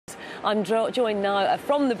I'm joined now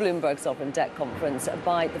from the Bloomberg Sovereign Debt Conference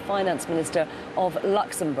by the Finance Minister of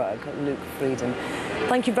Luxembourg, Frieden.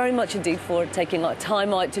 Thank you very much indeed for taking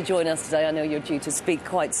time out to join us today. I know you're due to speak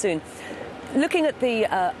quite soon. Looking at the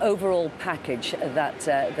overall package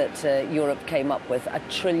that Europe came up with, $1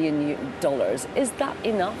 trillion, is that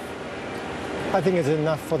enough? I think it's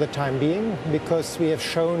enough for the time being, because we have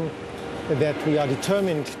shown that we are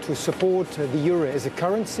determined to support the euro as a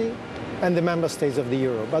currency and the member states of the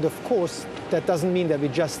euro. But of course, that doesn't mean that we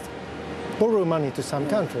just borrow money to some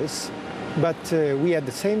countries, but we at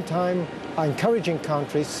the same time are encouraging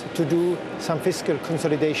countries to do some fiscal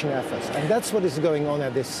consolidation efforts. And that's what is going on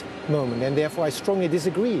at this moment. And therefore, I strongly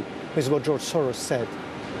disagree with what George Soros said.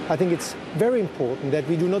 I think it's very important that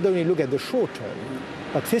we do not only look at the short term,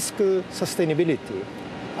 but fiscal sustainability,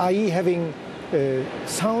 i.e. having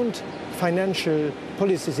sound financial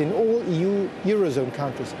policies in all EU Eurozone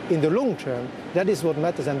countries. In the long term, that is what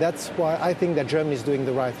matters, and that's why I think that Germany is doing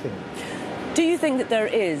the right thing. Do you think that there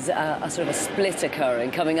is a sort of a split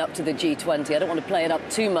occurring coming up to the G20? I don't want to play it up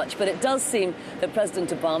too much, but it does seem that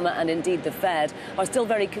President Obama and indeed the Fed are still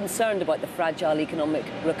very concerned about the fragile economic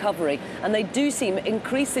recovery, and they do seem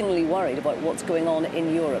increasingly worried about what's going on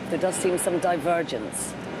in Europe. There does seem some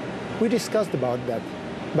divergence. We discussed about that,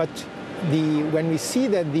 but when we see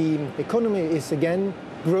that the economy is again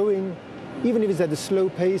growing, even if it's at a slow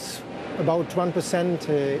pace, about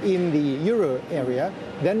 1% in the euro area,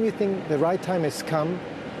 then we think the right time has come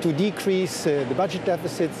to decrease the budget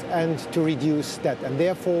deficits and to reduce debt. And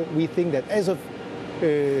therefore, we think that as of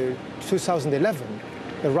 2011,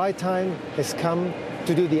 the right time has come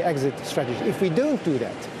to do the exit strategy. If we don't do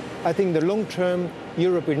that, I think the long term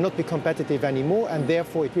Europe will not be competitive anymore, and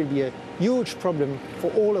therefore it will be a huge problem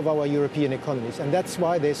for all of our European economies. And that's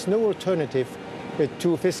why there's no alternative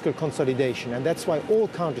to fiscal consolidation. And that's why all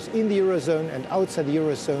countries in the Eurozone and outside the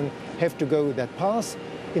Eurozone have to go that path.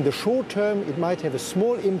 In the short term, it might have a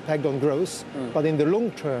small impact on growth, but in the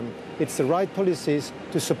long term, it's the right policies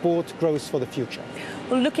to support growth for the future.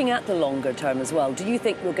 Well, looking at the longer term as well, do you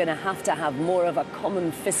think we're going to have more of a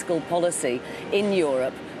common fiscal policy in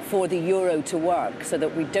Europe for the euro to work, so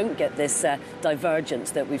that we don't get this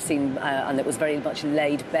divergence that we've seen and that was very much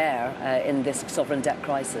laid bare in this sovereign debt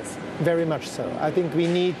crisis? Very much so. I think we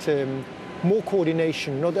need more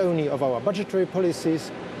coordination, not only of our budgetary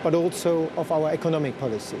policies, but also of our economic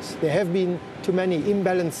policies. There have been too many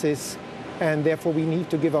imbalances, and therefore we need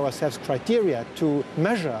to give ourselves criteria to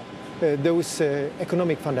measure those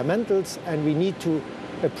economic fundamentals, and we need to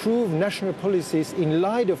approve national policies in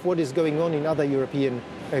light of what is going on in other European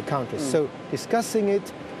countries. So discussing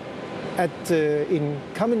it in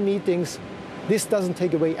common meetings, this doesn't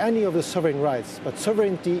take away any of the sovereign rights, but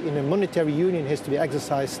sovereignty in a monetary union has to be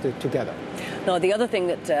exercised together. Now, the other thing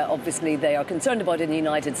that obviously they are concerned about in the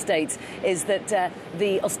United States is that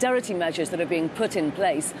the austerity measures that are being put in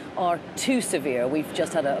place are too severe. We've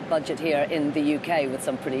just had a budget here in the UK with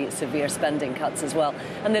some pretty severe spending cuts as well,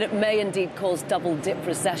 and that it may indeed cause double-dip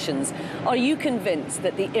recessions. Are you convinced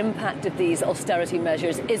that the impact of these austerity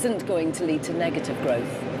measures isn't going to lead to negative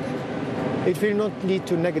growth? It will not lead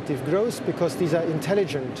to negative growth, because these are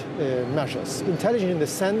intelligent measures. Intelligent in the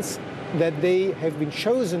sense that they have been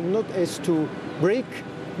chosen not as to break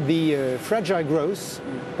the fragile growth,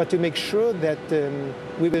 but to make sure that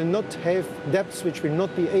we will not have debts which will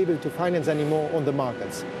not be able to finance anymore on the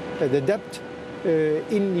markets. The debt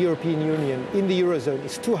in the European Union, in the Eurozone,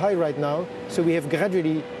 is too high right now, so we have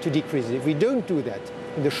gradually to decrease it. If we don't do that,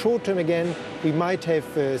 in the short term, again, we might have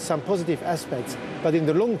some positive aspects, but in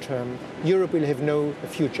the long term, Europe will have no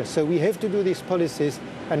future. So we have to do these policies,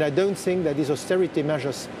 and I don't think that these austerity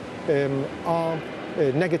measures are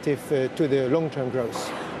negative to the long-term growth.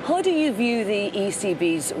 How do you view the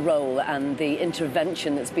ECB's role and the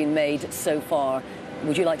intervention that's been made so far?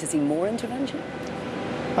 Would you like to see more intervention?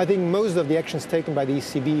 I think most of the actions taken by the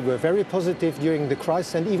ECB were very positive during the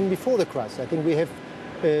crisis and even before the crisis. I think we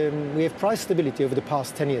have price stability over the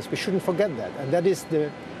past 10 years. We shouldn't forget that. And that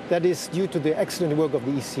is due to the excellent work of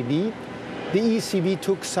the ECB. The ECB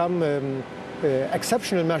took some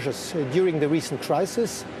exceptional measures during the recent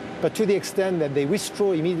crisis, but to the extent that they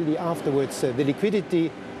withdraw immediately afterwards the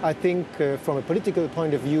liquidity, I think from a political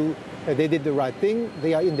point of view, they did the right thing.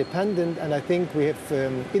 They are independent, and I think we have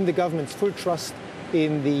in the government's full trust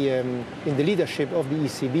in the leadership of the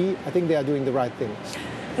ECB. I think they are doing the right thing.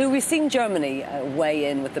 We've seen Germany weigh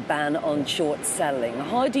in with the ban on short selling.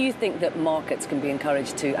 How do you think that markets can be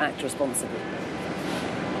encouraged to act responsibly?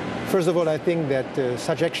 First of all, I think that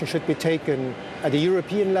such action should be taken at a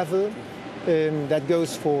European level. That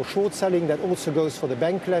goes for short selling, that also goes for the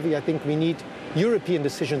bank levy. I think we need European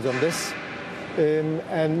decisions on this.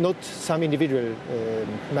 and not some individual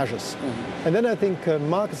measures. And then I think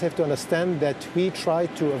markets have to understand that we try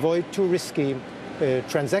to avoid too risky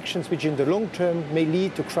transactions which in the long term may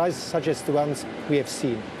lead to crises such as the ones we have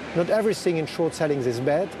seen. Not everything in short sellings is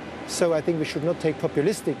bad, so I think we should not take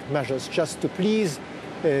populistic measures just to please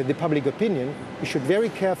the public opinion. We should very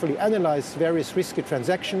carefully analyze various risky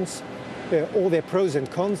transactions, all their pros and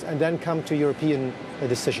cons, and then come to European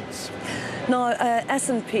decisions. Now,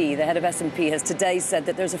 S&P, the head of S&P, has today said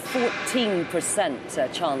that there's a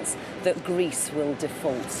 14% chance that Greece will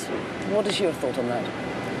default. What is your thought on that?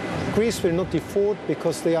 Greece will not default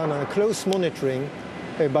because they are under close monitoring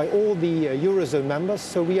by all the Eurozone members.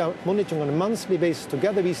 So we are monitoring on a monthly basis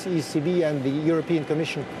together with the ECB and the European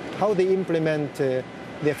Commission how they implement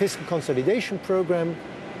their fiscal consolidation program.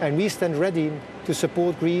 And we stand ready to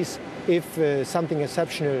support Greece if something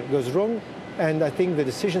exceptional goes wrong. And I think the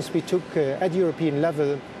decisions we took at European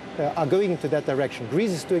level are going into that direction.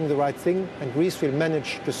 Greece is doing the right thing, and Greece will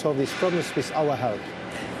manage to solve these problems with our help.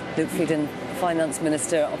 Frieden, Finance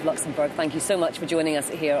Minister of Luxembourg, thank you so much for joining us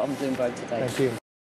here on Bloomberg today. Thank you.